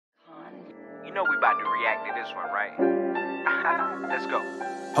know we about to react to this one, right? Let's go.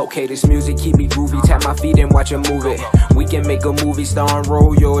 Okay, this music keep me groovy. Tap my feet and watch a movie. We can make a movie starring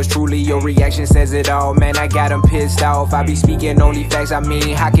role. Yours truly, your reaction says it all. Man, I got them pissed off. I be speaking only facts. I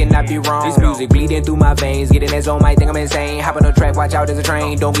mean, how can I be wrong? This music bleeding through my veins. Getting that zone, might think I'm insane. Hop on the track, watch out, there's a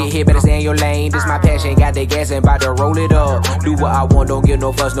train. Don't get hit, better stay in your lane. This my passion, got the gas and about to roll it up. Do what I want, don't give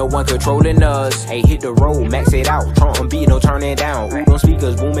no fuss, no one controlling us. Hey, hit the road, max it out. Trump and beat, no turning down. Ooh, them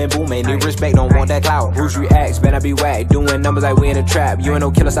speakers booming, booming. Need respect, don't want that clout. Who's reacts, better be whack. Doing numbers like we in a trap. You ain't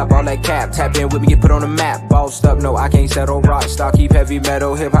no killer, stop all that cap. Tap in with me, get put on the map. Bossed up, no, I can't settle rock. Star keep heavy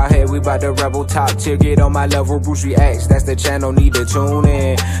metal, hip hop head, we bout to rebel top tier. Get on my level, Bruce reacts. That's the channel, need to tune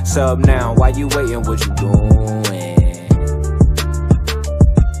in. Sub now, why you waiting? What you doing?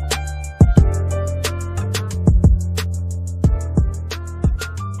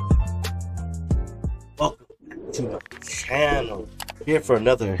 Welcome to my channel. Here for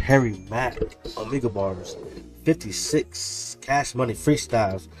another Harry Mack Omegle bars. 56 Cash Money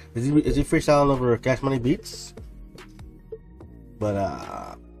freestyles. Is he freestyling over Cash Money beats?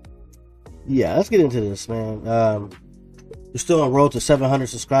 But yeah, let's get into this, man. We're still on road to 700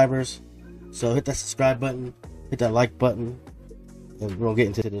 subscribers, so hit that subscribe button, hit that like button, and we're gonna get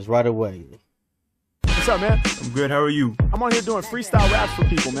into this right away. What's up, man? I'm good. How are you? I'm on here doing freestyle raps for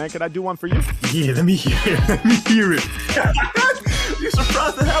people, man. Can I do one for you? Yeah, let me hear it. Let me hear it. You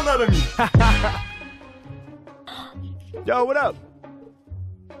surprised the hell out of me. Yo, what up?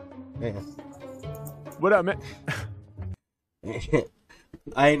 Man. What up, man?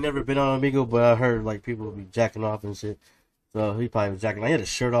 I ain't never been on Omegle, but I heard like people would be jacking off and shit. So he probably was jacking off. He had his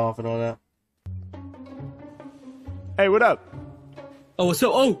shirt off and all that. Hey, what up? Oh, what's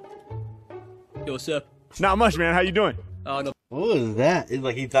up? Oh! Yo, what's up? Not much, man. How you doing? Oh, no. What was that? It's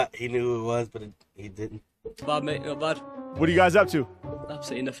like he thought he knew who it was, but he didn't. Not bad, mate. Not bad. What are you guys up to?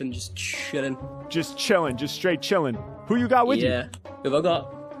 Absolutely nothing. Just chilling. Just chilling. Just straight chilling. Who you got with you? Yeah. Who have I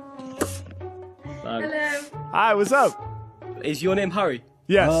got? Hello. Hi, what's up? Is your name Harry?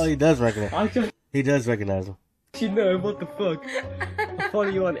 Yes. Oh, he does recognize. I can He does recognize him. you know what the fuck? I follow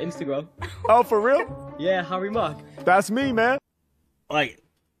you on Instagram. Oh, for real? Yeah, Harry Mack. That's me, man. Like,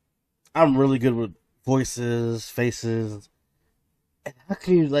 I'm really good with voices, faces. And how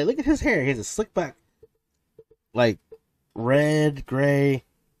can you, like, look at his hair. He has a slick back, like, red, gray.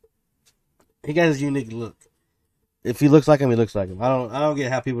 He got his unique look. If he looks like him, he looks like him. I don't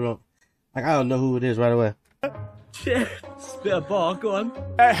get how people don't, like, I don't know who it is right away. Yeah, spit a bar. Go on.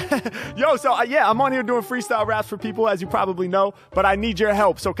 Yo, so yeah, I'm on here doing freestyle raps for people, as you probably know, but I need your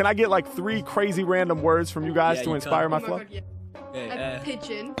help. So can I get like 3 crazy random words from you guys to inspire my flow?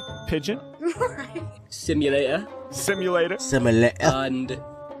 Pigeon. Pigeon. Simulator. Simulator. Similar. And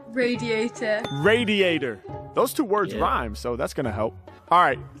Radiator. Radiator. Those 2 words rhyme, so that's gonna help. All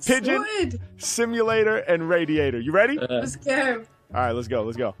right, pigeon, Sorted. simulator, and radiator. You ready? Let's go. All right, let's go.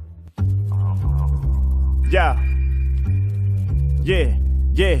 Let's go. Yeah. Yeah.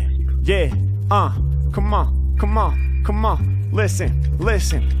 Yeah. Yeah. Come on. Come on. Come on. Listen,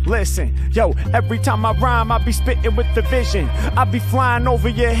 listen, listen. Yo, every time I rhyme, I be spitting with the vision. I be flying over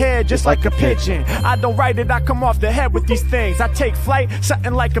your head just like a pigeon. I don't write it, I come off the head with these things. I take flight,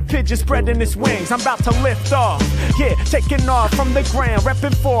 something like a pigeon spreading its wings. I'm about to lift off, yeah, taking off from the ground.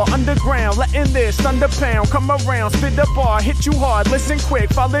 Repping for underground, letting this thunder pound come around. Spit the bar, hit you hard, listen quick.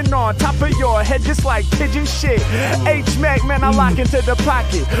 Falling on top of your head just like pigeon shit. H-Mac, man, I lock into the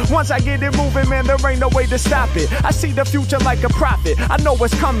pocket. Once I get it moving, man, there ain't no way to stop it. I see the future like a prophet, I know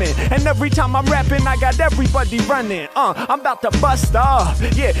what's coming. And every time I'm rapping, I got everybody running. I'm about to bust off.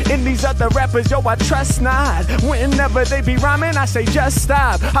 Yeah, in these other rappers, yo, I trust not. Whenever they be rhyming, I say just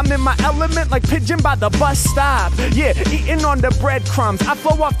stop. I'm in my element like pigeon by the bus stop. Yeah, eating on the breadcrumbs. I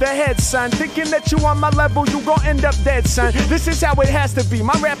flow off the head, son. Thinking that you on my level, you gon' end up dead, son. This is how it has to be.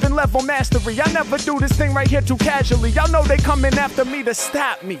 My rapping level mastery. I never do this thing right here too casually. Y'all know they coming after me to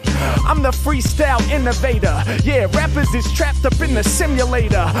stop me. I'm the freestyle innovator. Yeah, rappers is trapped up in the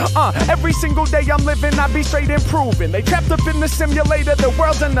simulator. Every single day I'm living, I be straight improving. They trapped up in the simulator, the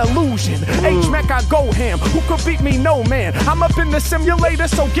world's an illusion. H-Mac, I go ham. Who could beat me? No man. I'm up in the simulator,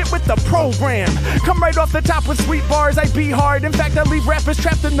 so get with the program. Come right off the top with sweet bars, I be hard. In fact, I leave rappers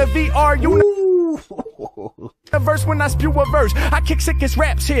trapped in the VR. You know. A verse when I spew a verse, I kick sickest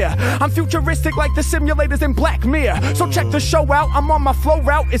raps here. I'm futuristic like the simulators in Black Mirror. So check the show out, I'm on my flow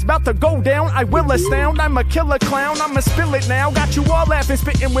route. It's about to go down, I will astound. I'm a killer clown, I'ma spill it now. Got you all laughing,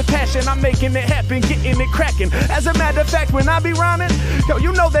 spitting with passion. I'm making it happen, getting it cracking. As a matter of fact, when I be rhyming, yo,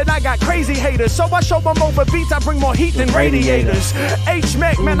 you know that I got crazy haters. So I show them over beats, I bring more heat than radiators.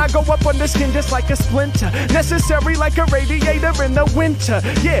 H-Mac, man, I go up on the skin just like a splinter. Necessary like a radiator in the winter.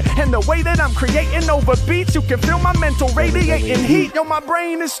 Yeah, and the way that I'm creating over beats, you can feel my mental radiating heat. Yo, my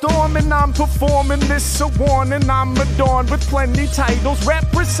brain is storming, I'm performing this a warning. I'm adorned with plenty titles.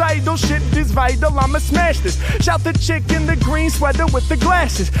 Rap recital, shit is vital. I'ma smash this. Shout the chick in the green sweater with the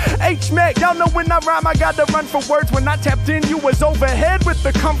glasses. H-Mac, y'all know when I rhyme, I gotta run for words. When I tapped in, you was overhead with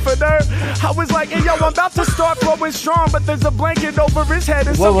the comforter. I was like, hey, yo, I'm about to start flowing strong, but there's a blanket over his head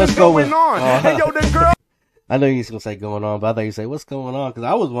and something's going on. Hey, yo, the girl. I know you was gonna say going on, but I thought you say what's going on because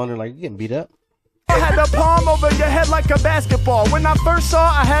I was wondering like you getting beat up. I had a palm over your head like a basketball. When I first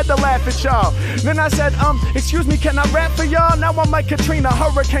saw, I had to laugh at y'all. Then I said, excuse me, can I rap for y'all? Now I'm like Katrina,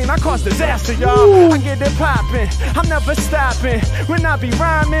 hurricane, I cause disaster, y'all. I get it poppin', I'm never stopping. When I be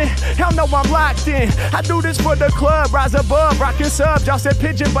rhyming, hell no, I'm locked in. I do this for the club, rise above, rockin' subs. Y'all said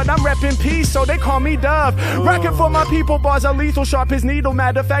pigeon, but I'm reppin' peace, so they call me Dove. Rockin' for my people, bars are lethal, sharp as needle.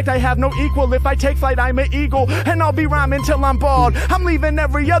 Matter of fact, I have no equal. If I take flight, I'm an eagle, and I'll be rhyming till I'm bald. I'm leaving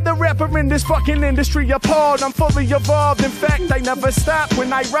every other rapper in this fucking industry appalled. I'm fully evolved. In fact, I never stop.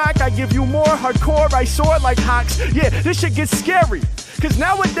 When I rock, I give you more hardcore. I soar like hawks. Yeah, this shit gets scary. Cause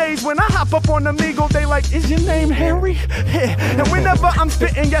nowadays when I hop up on Omegle, they like, is your name Harry? Yeah. And whenever I'm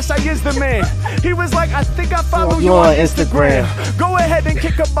spitting, yes, I is the man. He was like, I think I follow you on Instagram. Go ahead and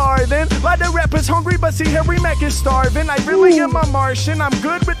kick a bar then. A lot of rappers hungry, but see Harry Mack is starving. I really am a Martian. I'm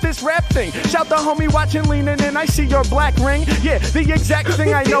good with this rap thing. Shout the homie watching, leaning in. I see your black ring. Yeah, the exact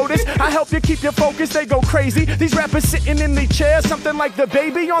thing I noticed. I help you keep your focus. They go crazy. These rappers sitting in the chairs, something like the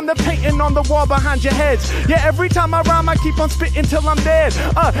baby on the painting on the wall behind your heads. Yeah, every time I rhyme, I keep on spitting till I'm dead.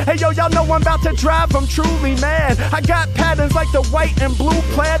 Hey yo, y'all know I'm about to drive, I'm truly mad. I got patterns like the white and blue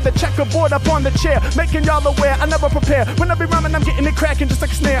plaid, the checkerboard up on the chair, making y'all aware I never prepare. When I be rhyming, I'm getting it cracking just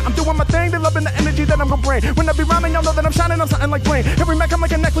like a snare. I'm doing my thing, they loving the energy that I'm gonna bring. When I be rhyming, y'all know that I'm shining on something like bling. Every Mac, I'm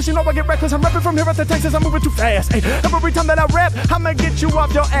like a necklace, you know I get reckless. I'm rapping from here to Texas, I'm moving too fast. Hey, every time that I rap, I'ma get you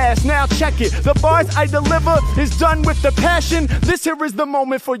off your ass. Now check it, the bars I deliver is done with the passion. This here is the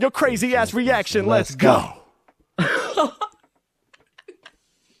moment for your crazy ass reaction. Let's go.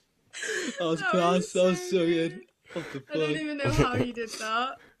 That was class. That was so good. What the fuck? I don't even know how you did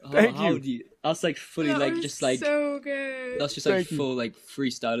that. Thank you. That's like fully That like was just like so good. that's just like Thank you. full like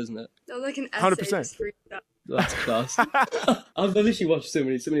freestyle, isn't it? That was like an 100%. essay. Freestyle. That's class. I've literally watched so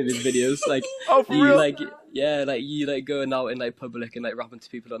many of these videos. Like Oh, for you real? like like you like going out in like public and like rapping to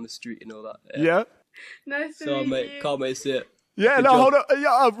people on the street and all that. Yeah. Nice to So meet mate, you. can't wait to see it. Yeah, Good no, job. hold up.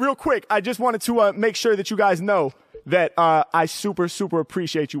 Yeah, real quick. I just wanted to make sure that you guys know that I super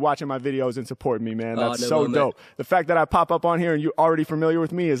appreciate you watching my videos and supporting me, man. That's no so problem, mate. dope. The fact that I pop up on here and you're already familiar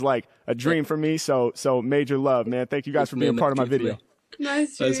with me is like a dream for me. So major love, man. Thank you guys for being part of my video.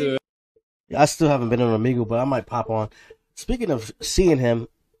 Nice to That's meet you. I still haven't been on Omegle, but I might pop on. Speaking of seeing him,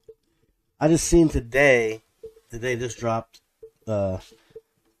 I just seen today just dropped, that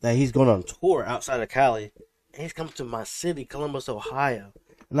he's going on tour outside of Cali, and he's coming to my city, Columbus, Ohio,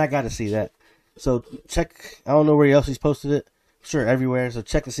 and I got to see that. So check. I don't know where else he's posted it. I'm sure everywhere. So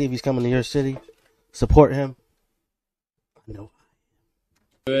check to see if he's coming to your city. Support him. I know.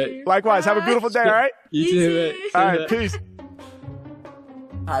 Likewise, have a beautiful day, all right? You too, mate. All right, peace.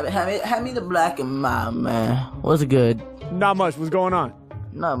 Hand me the black and mild, man. What's good? Not much. What's going on?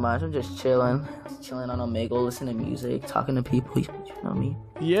 Not much. I'm just chilling on Omegle, listening to music, talking to people. You know me?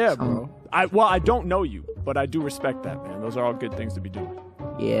 Yeah, bro. I don't know you, but I do respect that, man. Those are all good things to be doing.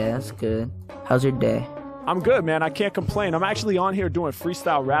 Yeah, that's good. How's your day? I'm good, man. I can't complain. I'm actually on here doing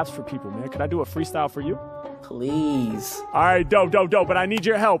freestyle raps for people, man. Could I do a freestyle for you? Please. All right, dope. But I need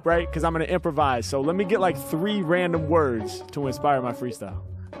your help, right? Because I'm going to improvise. So let me get like 3 random words to inspire my freestyle.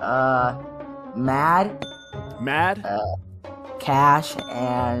 Mad, Mad? cash,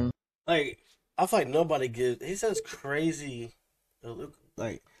 and Like, I feel like nobody gives. He says crazy,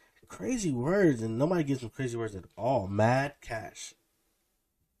 like crazy words, and nobody gives him crazy words at all. Mad, cash,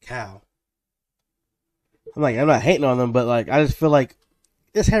 cow. I'm not hating on them, but like I just feel like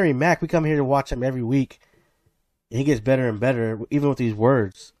this Harry Mack. We come here to watch him every week, and he gets better and better, even with these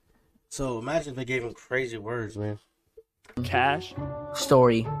words. So imagine if they gave him crazy words, man. Cash?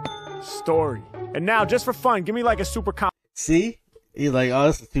 story. Story. And now, just for fun, give me like a super See, he's like, oh,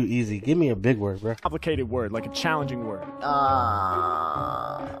 this is too easy. Give me a big word, bro. complicated word, like a challenging word.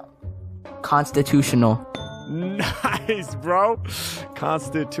 Constitutional. Nice, bro.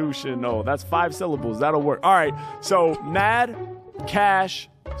 Constitutional. That's 5 syllables. That'll work. All right. So mad, cash,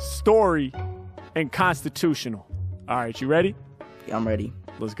 story, and constitutional. All right. You ready? Yeah, I'm ready.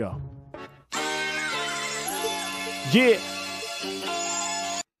 Let's go. Yeah.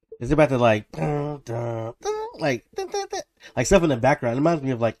 It's about to like stuff in the background. It reminds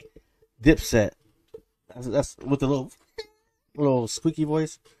me of like Dipset. That's with the little squeaky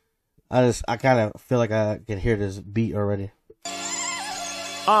voice. I kind of feel like I can hear this beat already.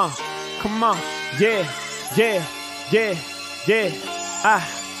 Come on. Yeah.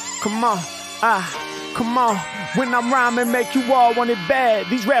 Come on. Come on. When I'm rhyming, make you all want it bad.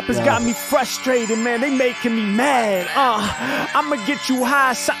 These rappers got me frustrated, man. They making me mad. I'ma get you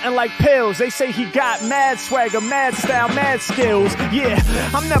high, something like pills. They say he got mad swagger, mad style, mad skills. Yeah,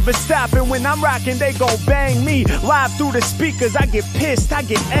 I'm never stopping. When I'm rocking, they gon' bang me. Live through the speakers, I get pissed, I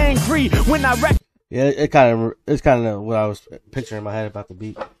get angry. When I Yeah, it's kind of what I was picturing in my head about the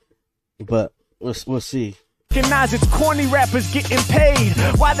beat. But we'll see. recognize it's corny rappers getting paid.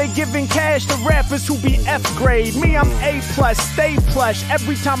 Why they giving cash to rappers who be F grade? Me, I'm A+, stay plush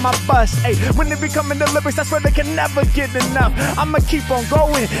every time I bust. Ay, when they be coming to lyrics, that's where they can never get enough. I'ma keep on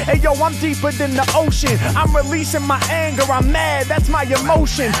going. Hey yo, I'm deeper than the ocean. I'm releasing my anger, I'm mad, that's my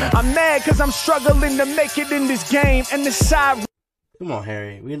emotion. I'm mad cause I'm struggling to make it in this game. And this side. Come on,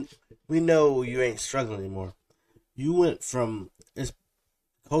 Harry. We know you ain't struggling anymore. You went from this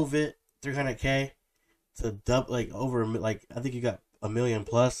COVID 300K to double, like over, like I think you got 1 million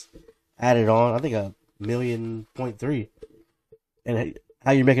plus added on. I think 1.3 million. And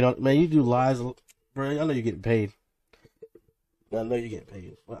how you making on? Man, you do lives, bro. I know you're getting paid. I know you're getting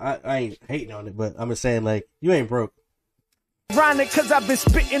paid. Well, I ain't hating on it, but I'm just saying, like, you ain't broke. Ironic cause I've been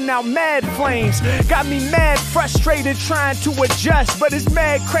spitting out mad flames. Got me mad frustrated trying to adjust, but it's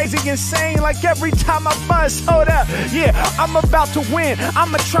mad crazy insane like every time I bust. Hold up, yeah, I'm about to win.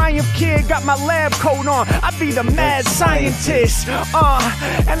 I'm a Triumph kid, got my lab coat on. I be the mad scientist,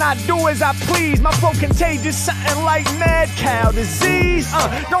 and I do as I please. My flow contagious, something like mad cow disease.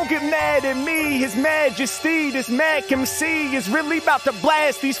 Don't get mad at me, His Majesty, this Mack MC is really about to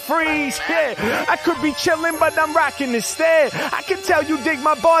blast these frees. Yeah, I could be chilling, but I'm rocking instead. I can tell you dig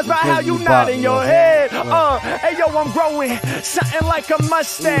my bars by how you nod in your head. Hey yo, I'm growing something like a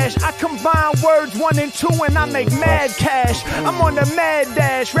mustache. I combine words 1 and 2 and I make mad cash. I'm on the mad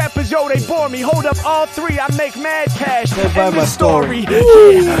dash. Rappers, yo, they bore me. Hold up all 3, I make mad cash. End the story.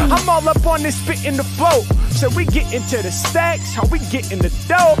 Yeah, I'm all up on this spitting the flow. So we get into the stacks, how we getting the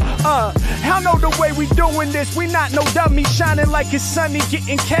dough. I know the way we doing this. We not no dummy, shining like it's sunny,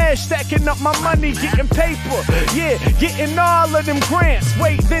 getting cash, stacking up my money, getting paper. Yeah, getting all of them grants.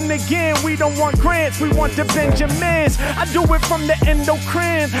 Wait, then again, we don't want grants, we want the Benjamins. I do it from the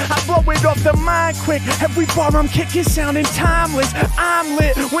endocrine, I blow it off the mind quick. Every bar I'm kicking sounding timeless. I'm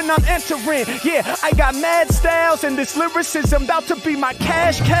lit when I'm entering. Yeah, I got mad styles and this lyricism about to be my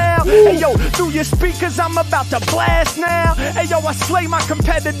cash cow. Hey yo, through your speakers I'm about to blast now. Hey yo, I slay my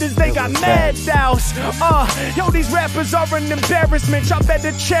competitors, they got mad doubts. Yo, these rappers are an embarrassment. Y'all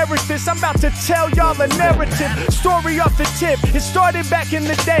better cherish this. I'm about to tell y'all a narrative. Story off the tip. It started back in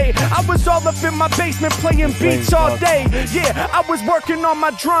the day. I was all up in my basement playing beats all day. Yeah, I was working on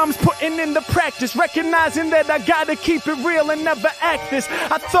my drums, putting in the practice, recognizing that I gotta keep it real and never act this.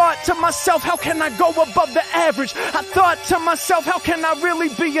 I thought to myself, how can I go above the average? I thought to myself, how can I really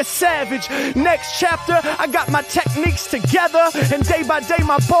be a savage? Next chapter, I got my techniques together, and day by day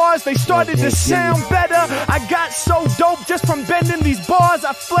my bars, they started to sound better. I got so dope just from bending these bars.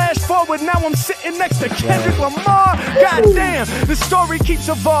 I flash forward, now I'm sitting next to Kendrick Lamar. God damn, the story keeps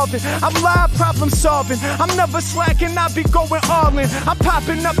evolving. I'm live problem solving. I'm never slacking, I be going all in. I'm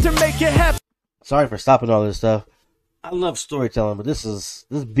popping up to make it happen. Sorry for stopping all this stuff. I love storytelling, but this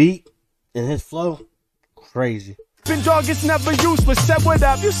beat and his flow, crazy. Dog, it's never useless. Said what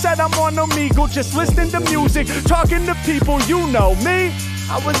up? You said I'm on Omegle, just listening to music, talking to people. You know me.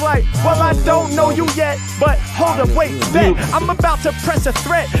 I was like, well, I don't know you yet, but hold up, wait, bet. I'm about to press a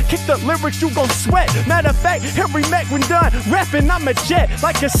threat. Kick the lyrics, you gon' sweat. Matter of fact, Harry Mack when done rapping, I'm a jet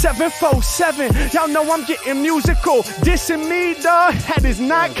like a 747. Y'all know I'm getting musical. Dissing me, dog, that is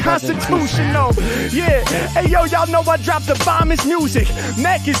not constitutional. Yeah, hey yo, y'all know I dropped the bombest music.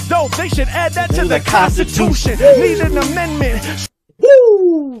 Mack is dope, they should add that to the Constitution. Need an amendment.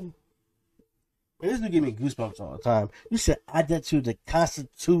 Woo! Man, this dude give me goosebumps all the time. You should add that to the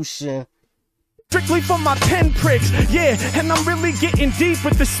Constitution. Strictly for my pinpricks, yeah, and I'm really getting deep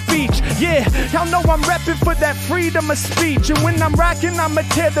with the speech, yeah. Y'all know I'm repping for that freedom of speech, and when I'm rocking, I'ma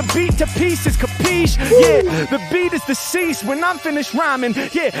tear the beat to pieces, capiche? Yeah, the beat is deceased when I'm finished rhyming,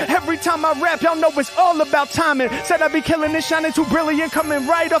 yeah. Every time I rap, y'all know it's all about timing. Said I be killing it, shining too brilliant, coming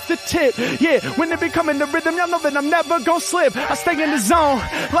right off the tip, yeah. When it be coming the rhythm, y'all know that I'm never gonna slip. I stay in the zone,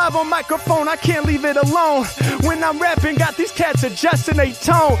 live on microphone, I can't leave it alone. When I'm rapping, got these cats adjusting their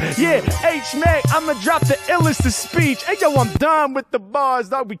tone, yeah. H-Mack, I'ma drop the illest of speech. Hey, yo, I'm done with the bars,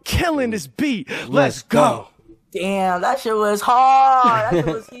 dog. We killing this beat. Let's go. Damn, that shit was hard. That shit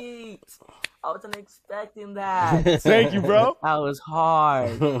was heat. I wasn't expecting that. Thank you, bro. That was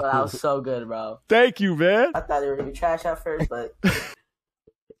hard. But that was so good, bro. Thank you, man. I thought they were gonna be trash at first, but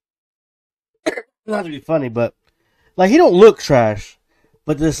Not to be funny, but like he don't look trash,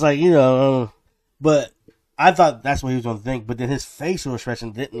 but just like but I thought that's what he was gonna think. But then his facial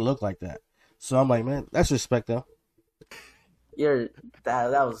expression didn't look like that. So I'm like, man, that's respect though. That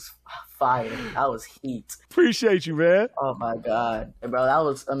was fire. That was heat. Appreciate you, man. Oh my god, bro, that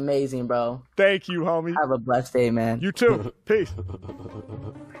was amazing, bro. Thank you, homie. Have a blessed day, man. You too. Peace.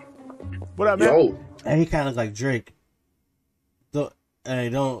 What up, man? Yo, And he kind of looks like Drake.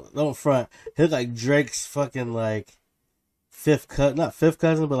 Don't front. He looks like Drake's fucking like not fifth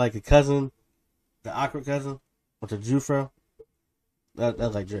cousin, but like a cousin, the awkward cousin with the Jufro.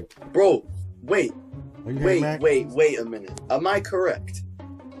 That's like Drake. bro, wait Are you hearing Mac? a minute. Am I correct?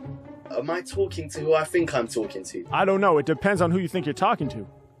 Am I talking to who I think I'm talking to? I don't know. It depends on who you think you're talking to.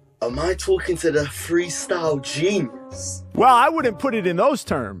 Am I talking to the freestyle genius? Well, I wouldn't put it in those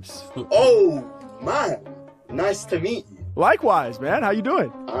terms. Oh, man. Nice to meet you. Likewise, man. How you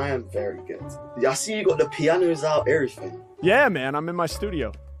doing? I am very good. I see you got the pianos out, everything. Yeah, man. I'm in my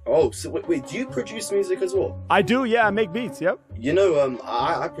studio. Oh, so wait, do you produce music as well? I do, yeah. I make beats, yep. You know,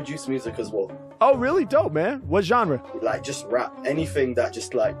 I produce music as well. Oh, really? Dope, man. What genre? Like, just rap. Anything that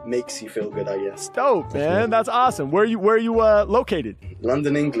just, like, makes you feel good, I guess. Dope, man. That's awesome. Where are you located?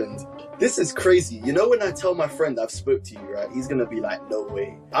 London, England. This is crazy. You know when I tell my friend I've spoke to you, right? He's gonna be like, no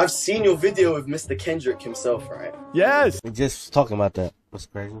way. I've seen your video with Mr. Kendrick himself, right? Yes. We just talking about that. That's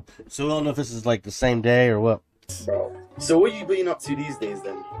crazy. So we don't know if this is like the same day or what. Bro. So what you been up to these days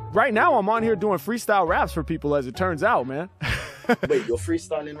then? Right now, I'm on here doing freestyle raps for people, as it turns out, man. Wait, you're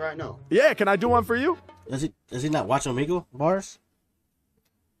freestyling right now? Yeah, can I do one for you? Does he not watch Omegle bars?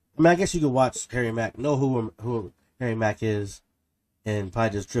 I mean, I guess you could watch Harry Mack, know who Harry Mack is, and probably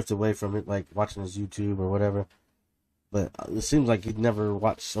just drift away from it, like watching his YouTube or whatever. But it seems like you'd never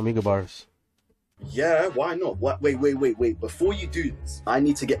watch Omegle bars. Yeah, why not? Wait. Before you do this, I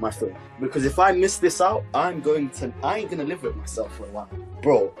need to get my phone. Because if I miss this out, I ain't gonna live with myself for a while.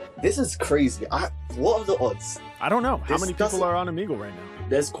 Bro, this is crazy. What are the odds? I don't know. How This many people doesn't- are on Omegle right now?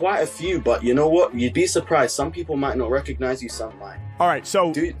 There's quite a few, but you know what? You'd be surprised. Some people might not recognize you, some might. All right,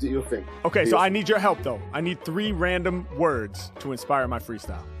 so... Do your thing. Okay, Do so your I need your help, though. I need 3 random words to inspire my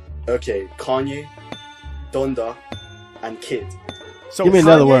freestyle. Okay, Kanye, Donda, and Kid. So Give me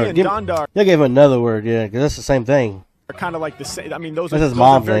another Kanye word. and Give- Donda You gave him another word, yeah, because that's the same thing. are kind of like the same. I mean, those That's are, his those are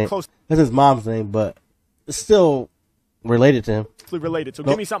mom's very name. closely That's his mom's name, but it's still related to him. related. So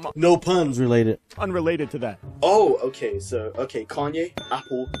give me something No puns related. unrelated to that. Oh, okay. So, Kanye,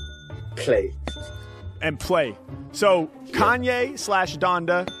 Apple, Play. And play. So Kanye /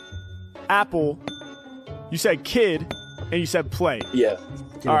 Donda, Apple, you said Kid, and you said play. Yeah,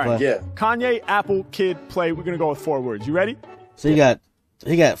 All right. Play. yeah. Kanye, Apple, Kid, play. We're going to go with 4 words. You ready? So he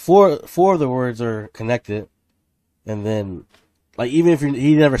got four of the words are connected, and then like even if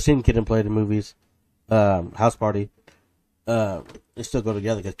he never seen Kid and Play the movies, House Party, they still go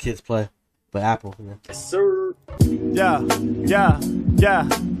together because kids play. But Apple, yeah. Yes, sir. Yeah. Yeah.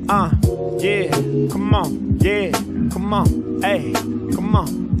 Come on. Yeah. Come on. Hey. Come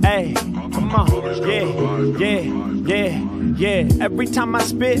on. Hey. Come on. Yeah. Every time I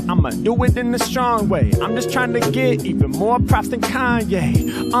spit, I'ma do it in a strong way. I'm just trying to get even more props than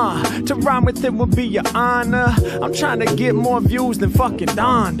Kanye. To rhyme with it would be an honor. I'm trying to get more views than fucking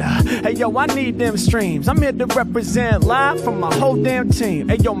Donda. Hey yo, I need them streams. I'm here to represent live for my whole damn team.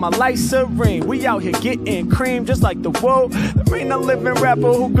 Hey yo, my life's serene. We out here getting cream just like the world. There ain't no living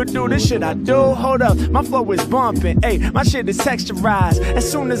rapper who could do this shit I do. Hold up, my flow is bumping. Hey, my shit is texturized. As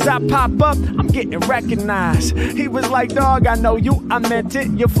soon as I pop up, I'm getting recognized. He was like, dog, I know you, I meant it.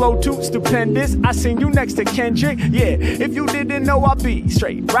 Your flow too stupendous. I seen you next to Kendrick. Yeah, if you didn't know, I'll be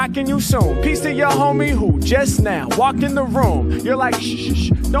straight rocking you soon. Peace to your homie who just now walked in the room. You're like,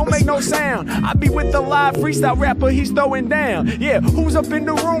 shh, don't make no sound. I be with the live freestyle rapper, he's throwing down. Yeah, who's up in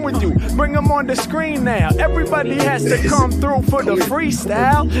the room with you? Bring him on the screen now. Everybody has to come through for the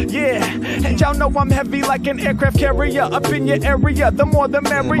freestyle. Yeah, and y'all know I'm heavy like an aircraft carrier. Up in your area, the more the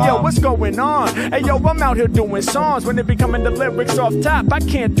merrier. What's going on? Hey yo, I'm out here doing songs. When it be coming the lyrics off top, I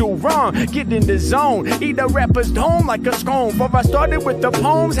can't do wrong. Get in the zone, eat a rapper's dome like a scone. Before I started with the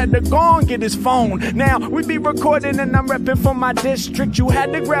poems, had to go and get his phone. Now we be recording and I'm repping for my district. You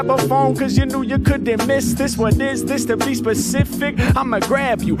had to grab a phone cause you knew you couldn't miss this. What is this to be specific? I'ma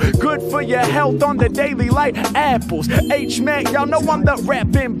grab you. Good for your health on the daily like apples. H-Mack, y'all know I'm the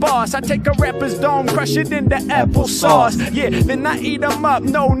rapping boss. I take a rapper's dome, crush it into applesauce. Yeah, then I eat them up.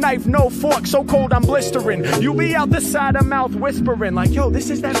 No knife, no fork, so cold I'm blistering. You be out the side of mouth whispering like, yo, this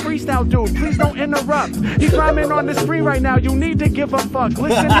is that freestyle dude. Please don't interrupt. He's rhyming on the screen right now. You need to give a fuck.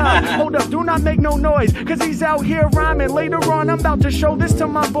 Listen up. Hold up. Do not make no noise. Cause he's out here rhyming. Later on, I'm about to show this to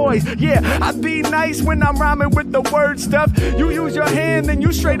my boys. Yeah, I be nice when I'm rhyming with the word stuff. You use your hand, then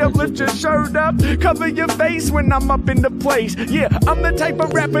you straight up lift your shirt up. Cover your face when I'm up in the place. Yeah, I'm the type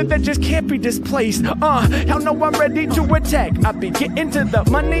of rapper that just can't be displaced. Y'all know I'm ready to attack. I be getting to the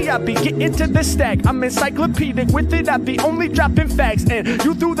money, I be getting to the stack. I'm encyclopedic with it, I be only dropping facts. And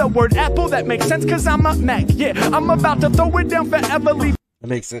you threw the word apple, that makes sense cause I'm a Mac. Yeah, I'm about to throw it down forever, leave. That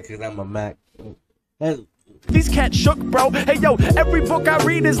makes sense because I'm a Mac. These cats shook, bro. Hey, yo, every book I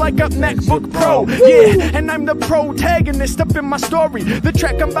read is like a MacBook Pro. Yeah, and I'm the protagonist up in my story. The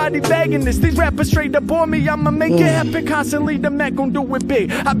track I'm body bagging this. These rappers straight up bore me. I'ma make it happen constantly. The Mac gon' do it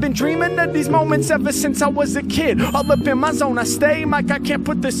big. I've been dreaming of these moments ever since I was a kid. All up in my zone, I stay. Mike, I can't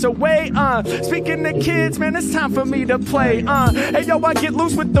put this away. Speaking to kids, man, it's time for me to play. Hey, yo, I get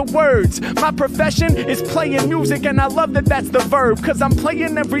loose with the words. My profession is playing music, and I love that that's the verb. Cause I'm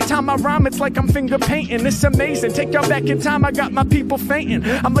playing every time I rhyme. It's like I'm finger painting. It's amazing. Take y'all back in time, I got my people fainting.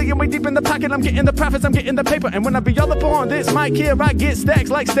 I'm laying way deep in the pocket, I'm getting the profits, I'm getting the paper. And when I be all up on this mic here, I get stacks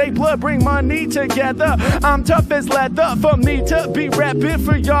like stapler, bring money together. I'm tough as leather, for me to be rapping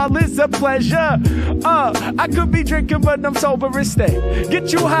for y'all is a pleasure. I could be drinking, but I'm sober instead.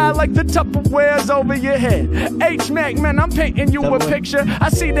 Get you high like the Tupperware's over your head. H-Mack, man, I'm painting you a picture. I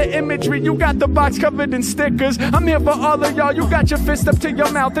see the imagery, you got the box covered in stickers. I'm here for all of y'all, you got your fist up to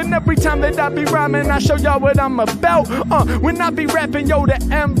your mouth. And every time that I be rhyming, I show y'all what I'm about. When I be rapping, yo, the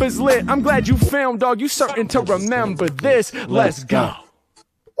ember's lit. I'm glad you filmed, dog. You certain to remember this. Let's go.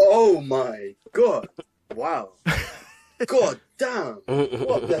 Oh my god. Wow. God damn.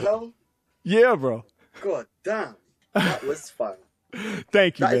 What the hell? Yeah, bro. God damn. That was fun.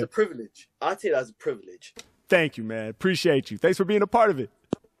 Thank you, That man. is a privilege. I take that as a privilege. Thank you, man. Appreciate you. Thanks for being a part of it.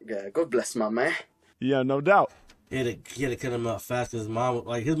 Yeah, God bless my man. Yeah, no doubt. He had to cut him out fast because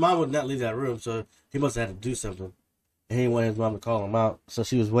his mom would not leave that room, so he must have had to do something. And he didn't want his mom to call him out, so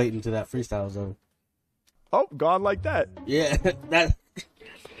she was waiting to that freestyle zone. Oh, gone like that. Yeah,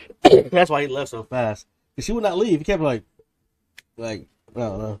 that's why he left so fast. Cause she would not leave. He kept like I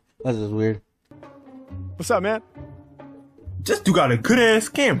don't know. That's just weird. What's up, man? Just you got a good ass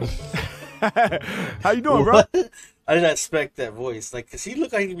camera. How you doing, bro? What? I did not expect that voice. Like, cause he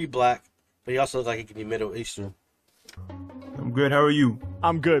looked like he could be black, but he also looked like he could be Middle Eastern. I'm good. How are you?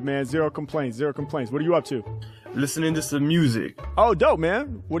 I'm good, man. Zero complaints. Zero complaints. What are you up to? Listening to some music. Oh, dope,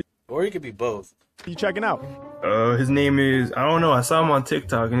 man. What Or he could be both. are you checking out? His name is, I don't know, I saw him on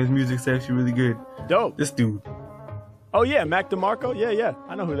TikTok and his music's actually really good. Dope. This dude. Oh, yeah, Mac DeMarco? Yeah.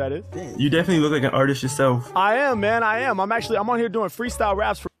 I know who that is. You definitely look like an artist yourself. I am, man. I am. I'm on here doing freestyle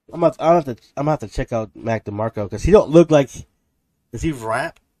raps for. I'm gonna have to check out Mac DeMarco because he don't look like. Does he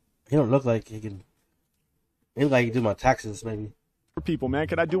rap? He don't look like he can. He look like he can do my taxes maybe. People, man.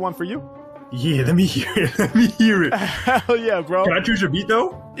 Can I do one for you? Yeah, let me hear it. Let me hear it. Hell yeah, bro. Can I choose your beat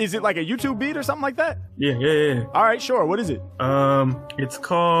though? Is it like a YouTube beat or something like that? Yeah. All right, sure. What is it? It's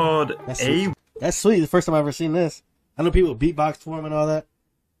called That's sweet. The first time I ever seen this. I know people beatbox for him and all that,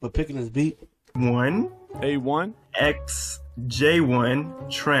 but picking his beat. A1 A1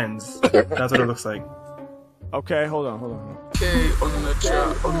 XJ1 Trends. That's what it looks like. Okay, hold on.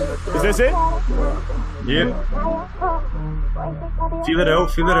 Is this it? Yep. Feel it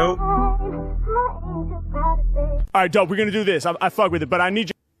out. All right, dope. We're gonna do this. I fuck with it, but I need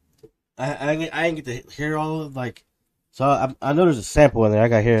you. I didn't get to hear all of so I know there's a sample in there. I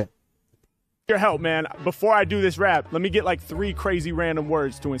got to hear it. Your help, man. Before I do this rap, let me get like 3 crazy random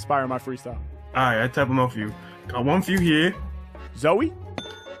words to inspire my freestyle. Alright, I type them out for you. Got one for you here. Zoe?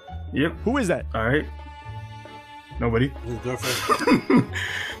 Yep. Who is that? Alright. Nobody. His girlfriend.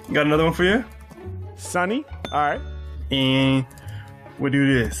 Got another one for you? Sunny? All right. And we'll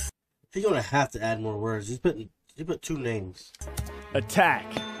do this. He's gonna have to add more words. He put 2 names. Attack.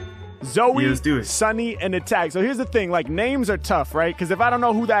 Zoe, Yeah, let's do it. Sunny, and Attack. So here's the thing, like, names are tough, right? Because if I don't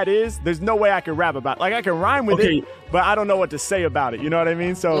know who that is, there's no way I can rap about it. Like, I can rhyme with it, but I don't know what to say about it. You know what I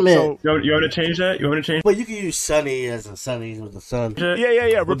mean? So, Man. You want to change that? You want to change? But you can use Sunny as a Sunny with the sun.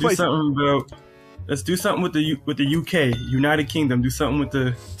 Yeah. We'll do Replace something about. Let's do something with the UK, United Kingdom. Do something with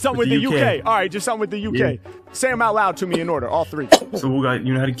the UK. All right, just something with the UK. Yeah. Say them out loud to me in order, all three. So we got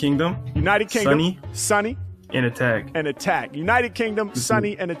United Kingdom, Sunny, and Attack. and Attack. United Kingdom,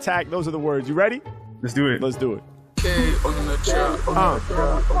 Sunny, and Attack. Those are the words. You ready? Let's do it. Let's do it.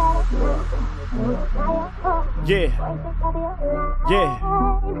 Yeah.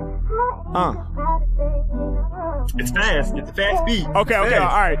 It's fast. It's a fast beat. Okay, Fast.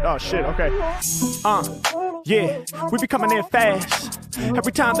 all right. Oh, shit, okay. Yeah, we be coming in fast.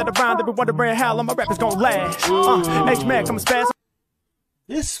 Every time that I rhyme, they be wondering how long my rap is gonna last. H-Mack, I'm a spaz.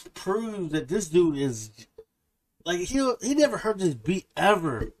 This proves that this dude is like he never heard this beat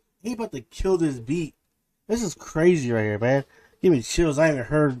ever. He about to kill this beat. This is crazy right here, man. Give me chills. I ain't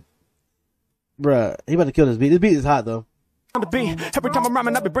heard, bruh. He about to kill this beat. This beat is hot though. On the beat. Every time I'm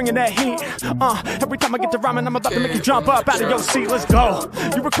rhyming, I be bringing that heat. Every time I get to rhyming, I'm about to make you jump up out of your seat. Let's go.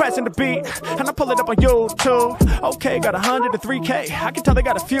 You requesting the beat, and I pull it up on YouTube. Okay, got 100 to 3K. I can tell they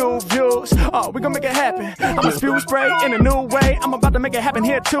got a few views. We gonna make it happen. I'm a spew spray in a new way. I'm about to make it happen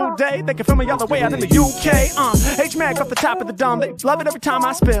here today. They can film me all the way out in the UK. H-Mack off the top of the dome. They love it every time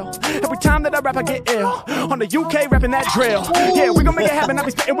I spill. Every time that I rap, I get ill. On the UK, rapping that drill. Yeah, we gonna make it happen. I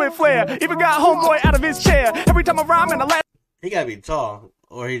be spitting with flair. Even got homeboy out of his chair. Every time I rhyme, and I laugh. He gotta be tall,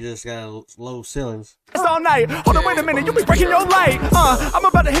 or he just got low ceilings. All night. Hold on, wait a minute. You be breaking your light. I'm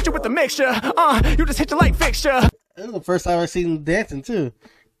about to hit you with the mixture. You just hit your light fixture. This is the first time I've seen him dancing too.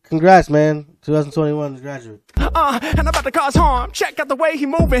 Congrats, man. 2021 graduate. And I'm about to cause harm. Check out the way he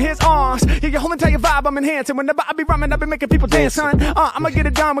moving his arms. Yeah, your whole entire vibe I'm enhancing. Whenever I be rhyming, I be making people dance, son. I'ma get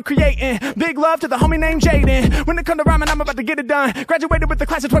it done with creating. Big love to the homie named Jaden. When it come to rhyming, I'm about to get it done. Graduated with the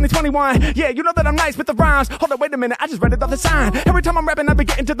class of 2021. Yeah, you know that I'm nice with the rhymes. Hold on, wait a minute, I just read it off the sign. Every time I'm rapping, I be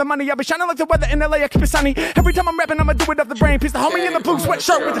getting to the money. I be shining like the weather in LA, I keep it sunny. Every time I'm rapping, I'ma do it off the brain. Piece the homie in the blue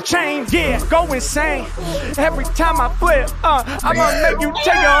sweatshirt with the chain. Yeah, go insane. Every time I flip, I'ma make you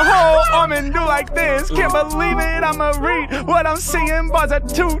take your whole arm and do like this. Can't believe it, I'ma read what I'm seeing. Bars are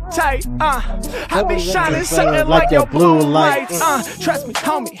too tight. I be shining something like your blue lights. Trust me,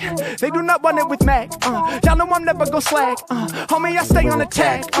 homie, they do not want it with Mac. Y'all know I'm never gon' slack. Homie, I stay on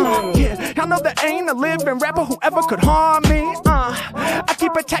attack. Yeah, y'all know there ain't a living rapper who ever could harm me. I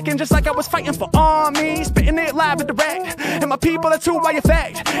keep attacking just like I was fighting for armies. Spitting it live and direct. And my people are too by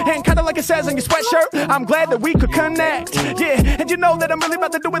effect. And kinda like it says on your sweatshirt, I'm glad that we could connect. Yeah, and you know that I'm really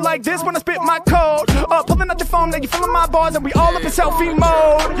about to do it like this when I spit my code. Pulling out your phone, now you feeling my bars, and we all up in selfie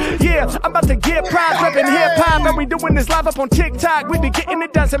mode. Yeah, I'm about to get proud, rapping hip hop, and we doing this live up on TikTok. We be getting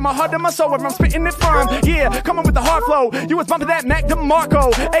it done, set my heart and my soul where I'm spitting it from. Yeah, coming with the hard flow. You was bumping that Mac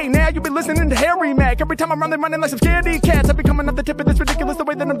DeMarco. Hey, now you be listening to Harry Mack. Every time I'm running like some scaredy cats. I be coming off the tip of this ridiculous the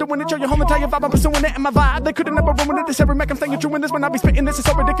way that I'm doing it. Show your whole entire vibe, I'm pursuing it, and my vibe they couldn't never ruin it. This Harry Mack, I'm staying true in this when I be spitting this. It's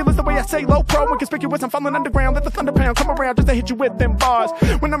so ridiculous the way I say low pro and conspicuous. I'm falling underground, let the thunder pound come around just to hit you with them bars.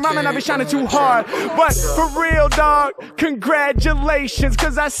 When I'm rhyming, I be shining too hard. But for real, dog, congratulations,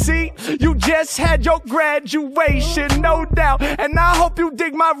 cause I see you just had your graduation, no doubt. And I hope you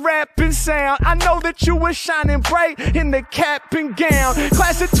dig my rapping sound. I know that you were shining bright in the cap and gown.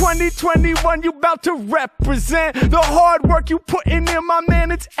 Class of 2021, you about to represent the hard work you putting in, my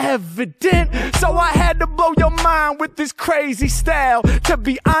man, it's evident. So I had to blow your mind with this crazy style. To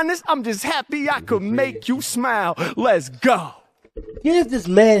be honest, I'm just happy I could make you smile. Let's go. Give this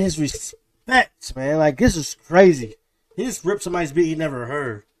man his respect, man. Like, this is crazy. He just ripped somebody's beat he never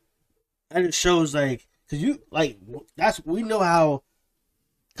heard. And it shows, like, cause you, like, we know how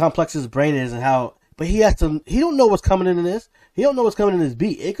complex his brain is and how, but he don't know what's coming into this. He don't know what's coming in this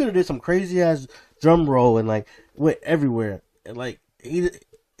beat. It could have did some crazy ass drum roll and, like, went everywhere. And, like,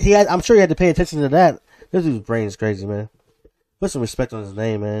 I'm sure he had to pay attention to that. This dude's brain is crazy, man. Put some respect on his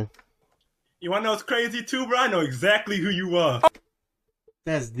name, man. You wanna know what's crazy too, bro? I know exactly who you are.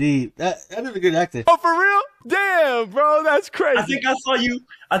 That's deep. That is a good actor. Oh, for real? Damn, bro, that's crazy. I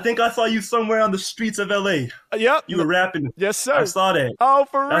think I saw you somewhere on the streets of LA. Yep. You were rapping. Yes, sir. I saw that. Oh,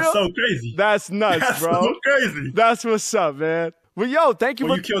 for real? That's so crazy. That's nuts, That's bro. so crazy. That's what's up, man. Well, yo, thank you.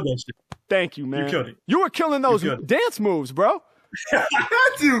 Well, you killed that shit. Thank you, man. You killed it. You were killing those dance moves, bro. I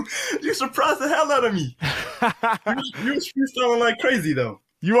had to. You surprised the hell out of me. You was freestyling like crazy, though.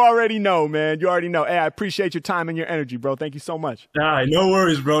 You already know, man. You already know. Hey, I appreciate your time and your energy, bro. Thank you so much. All right, no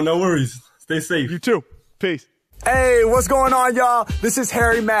worries, bro. No worries. Stay safe. You too. Peace. Hey, what's going on, y'all? This is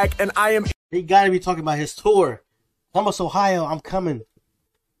Harry Mack, and I am... He gotta be talking about his tour. Columbus, Ohio, I'm coming.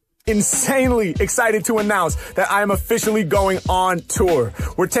 Insanely excited to announce that I am officially going on tour.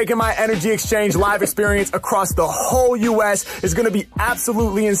 We're taking my Energy Exchange live experience across the whole US. It's gonna be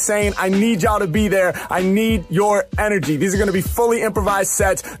absolutely insane. I need y'all to be there. I need your energy. These are gonna be fully improvised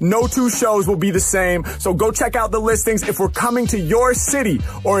sets. No two shows will be the same. So go check out the listings. If we're coming to your city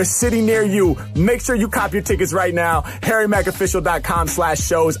or a city near you, make sure you cop your tickets right now.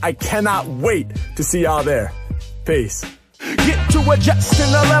 HarryMackOfficial.com/shows. I cannot wait to see y'all there. Peace. Get to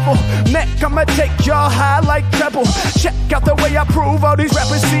adjusting the level. Neck, I'ma take y'all high like treble. Check out the way I prove all these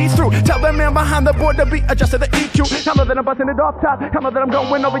rappers see through. Tell the man behind the board to be adjusted the EQ. Tell them that I'm busting it off top. Tell them that I'm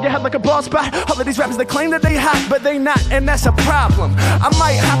going over your head like a ball spot. All of these rappers, they claim that they hot, but they not, and that's a problem. I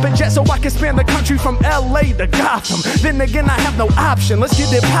might hop a jet so I can span the country from LA to Gotham. Then again, I have no option. Let's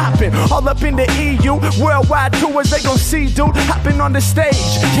get it poppin'. All up in the EU. Worldwide tours, they gon' see, dude. Hopping on the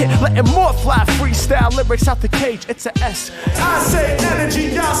stage. Yeah, letting more fly freestyle lyrics out the cage. It's a S. I say energy,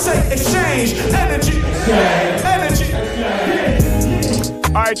 y'all say exchange. Energy, energy.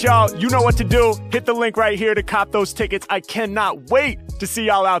 All right, y'all, you know what to do. Hit the link right here to cop those tickets. I cannot wait to see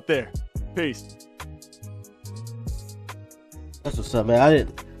y'all out there. Peace. That's what's up, man.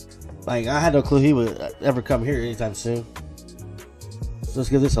 I had no clue he would ever come here anytime soon. So let's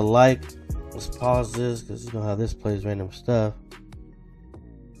give this a like. Let's pause this because you know how this plays random stuff.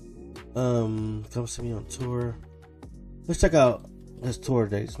 Come see me on tour. Let's check out his tour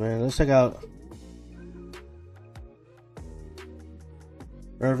dates, man. Let's check out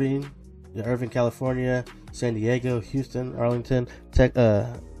Irving, California, San Diego, Houston, Arlington,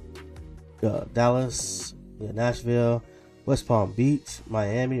 Dallas, Nashville, West Palm Beach,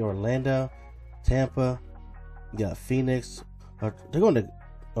 Miami, Orlando, Tampa. You got Phoenix. They're going to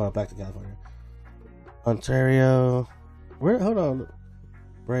back to California. Ontario. Hold on.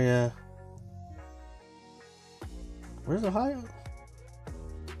 Brea. Where's Ohio?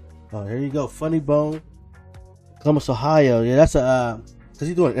 Oh, here you go. Funny Bone, Columbus, Ohio. Yeah, that's cause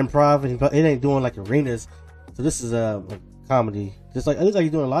he's doing improv and he ain't doing like arenas. So this is a comedy. Just like it looks like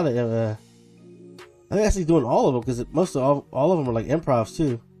he's doing a lot of. I think actually doing all of them because most of all of them are like improvs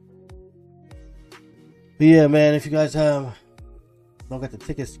too. But yeah, man, if you guys don't got the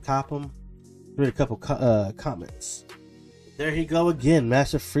tickets, cop them. Read a couple comments. There he go again,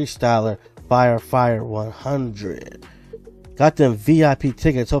 Master Freestyler, Fire 100. Got them VIP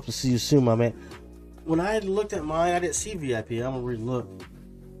tickets. Hope to see you soon, my man. When I looked at mine, I didn't see VIP. I'm gonna relook.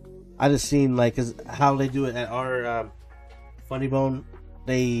 I just seen like how they do it at our Funny Bone.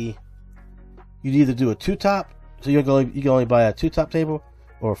 You'd either do a 2-top, so you can only buy a 2-top table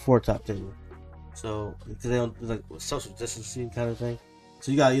or a 4-top table. So because they don't like social distancing kind of thing.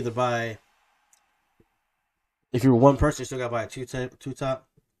 So you gotta either buy. If you're one person, you still gotta buy a 2-top.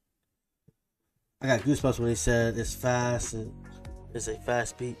 I got goosebumps when he said it's fast and it's a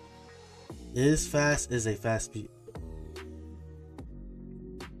fast beat. Is fast is a fast beat.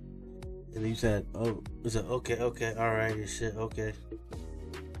 And you said, oh, you said, okay, alright, your shit, okay.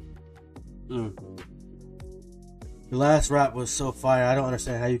 The last rap was so fire. I don't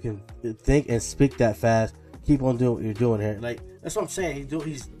understand how you can think and speak that fast. Keep on doing what you're doing here. Like, that's what I'm saying.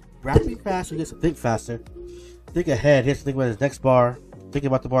 He's rapping fast, so he gets to think faster. Think ahead. He has to think about his next bar. Think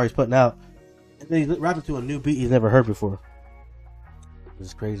about the bar he's putting out. And then he's rapping to a new beat he's never heard before. This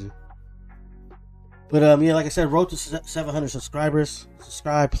is crazy. But yeah, like I said, road to 700 subscribers.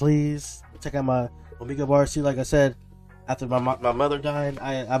 Subscribe, please. Check out my Omegle bar. See, like I said, after my mother died,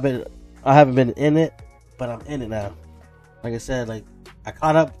 I haven't been in it, but I'm in it now. Like I said, like I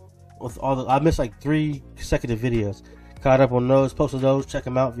caught up with I missed like 3 consecutive videos. Caught up on those, posted those. Check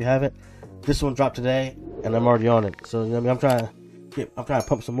them out if you haven't. This one dropped today, and I'm already on it. So you know what I mean, I'm trying to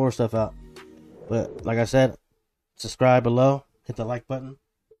pump some more stuff out. But like I said, subscribe below, hit the like button,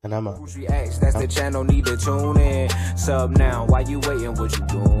 and I'm out. That's the channel, need to tune in. Sub now, why you waiting, what you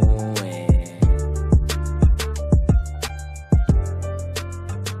doing?